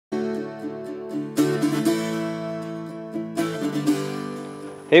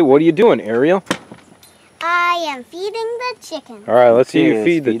Hey, what are you doing, Ariel? I am feeding the chickens. All right, let's see you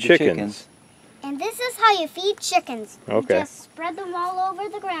feed the chickens. And this is how you feed chickens. Okay. You just spread them all over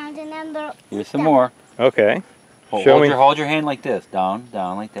the ground and then they'll Here's some more. Okay. Hold your hand like this. Down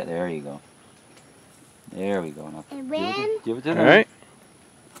like that. There you go. There we go. Now, and when, give it to them. All right.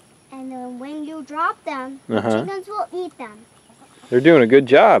 And then when you drop them, the chickens will eat them. They're doing a good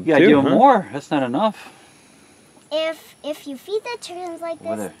job, Yeah, too. give them more. That's not enough. If you feed the chickens like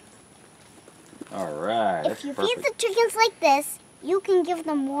this, all right. if you feed the chickens like this, you can give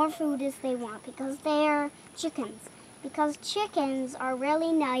them more food as they want because they're chickens. Because chickens are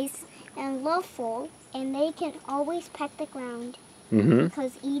really nice and loveful, and they can always peck the ground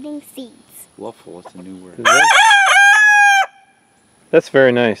because eating seeds. Loveful, what's the new word? That's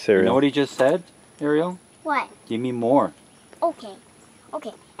very nice, Ariel. You know what he just said, Ariel? What? Give me more. Okay.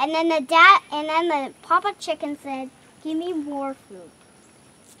 Okay. And then the papa chicken said, "Give me more food."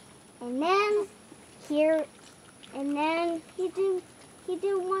 And then he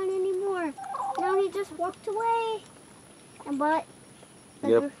didn't want any more. Now he just walked away. But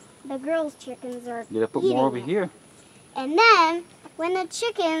the girls' chickens are You gotta put more over here. And then when the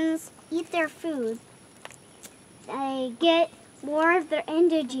chickens eat their food, they get more of their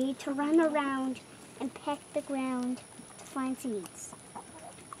energy to run around and peck the ground to find seeds.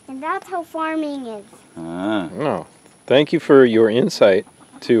 And that's how farming is. Oh, thank you for your insight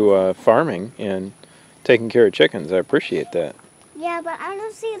to farming and taking care of chickens. I appreciate that. Yeah, but I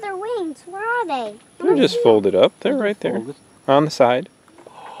don't see their wings. Where are they? They're just folded up. They're right there on the side.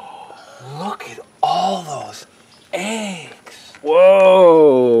 Look at all those eggs.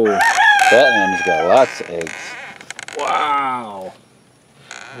 Whoa! That man's got lots of eggs. Wow!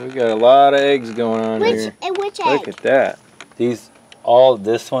 We got a lot of eggs going on here. Which egg? Look at that. These,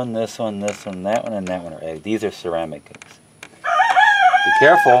 this one, that one, and that one are eggs. These are ceramic eggs.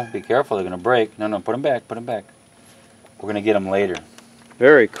 Be careful, they're gonna break. No, put them back. We're gonna get them later.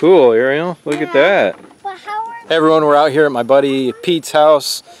 Very cool, Ariel. Look at that. But how are Hey everyone, we're out here at my buddy Pete's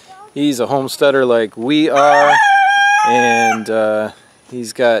house. He's a homesteader like we are, and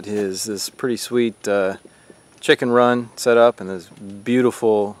he's got this pretty sweet chicken run set up and this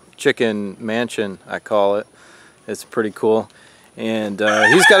beautiful chicken mansion, I call it. It's pretty cool. And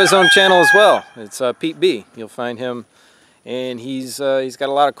he's got his own channel as well. It's Pete B. You'll find him, and he's got a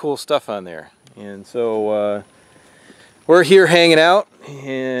lot of cool stuff on there. And so we're here hanging out,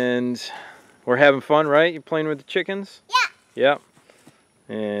 and we're having fun, right? You're playing with the chickens? Yeah. Yep.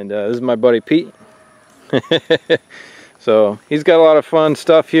 And this is my buddy Pete. So he's got a lot of fun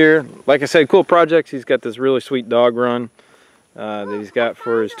stuff here. Like I said, cool projects. He's got this really sweet dog run that he's got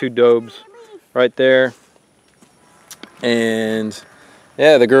for his two dobes right there. And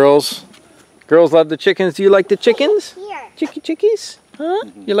yeah, the girls love the chickens. Do you like the chickens? here? Chickies? Huh?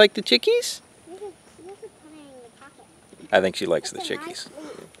 You like the chickies? I think she likes the chickies.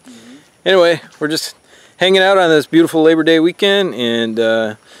 Anyway, we're just hanging out on this beautiful Labor Day weekend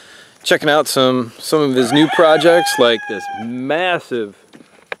and checking out some of his new projects, like this massive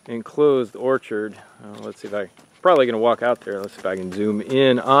enclosed orchard. Let's see if probably gonna walk out there. Let's see if I can zoom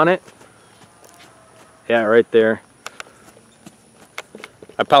in on it. Yeah, right there.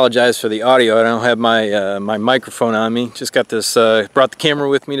 I apologize for the audio. I don't have my my microphone on me. Just got this. Brought the camera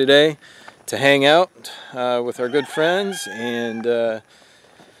with me today to hang out with our good friends and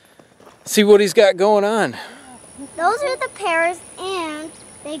see what he's got going on. Those are the pears, and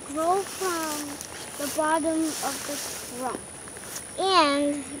they grow from the bottom of the trunk.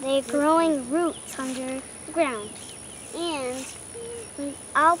 And they're growing roots under the ground. And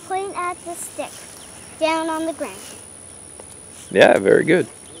I'll point at the stick down on the ground. Yeah, very good.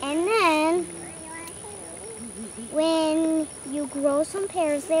 And then when you grow some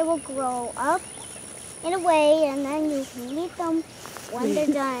pears, they will grow up in a way, and then you can eat them when they're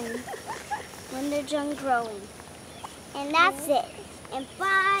done. When they're done growing. And that's it. And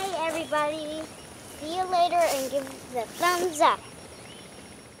bye, everybody. See you later, and give the thumbs up.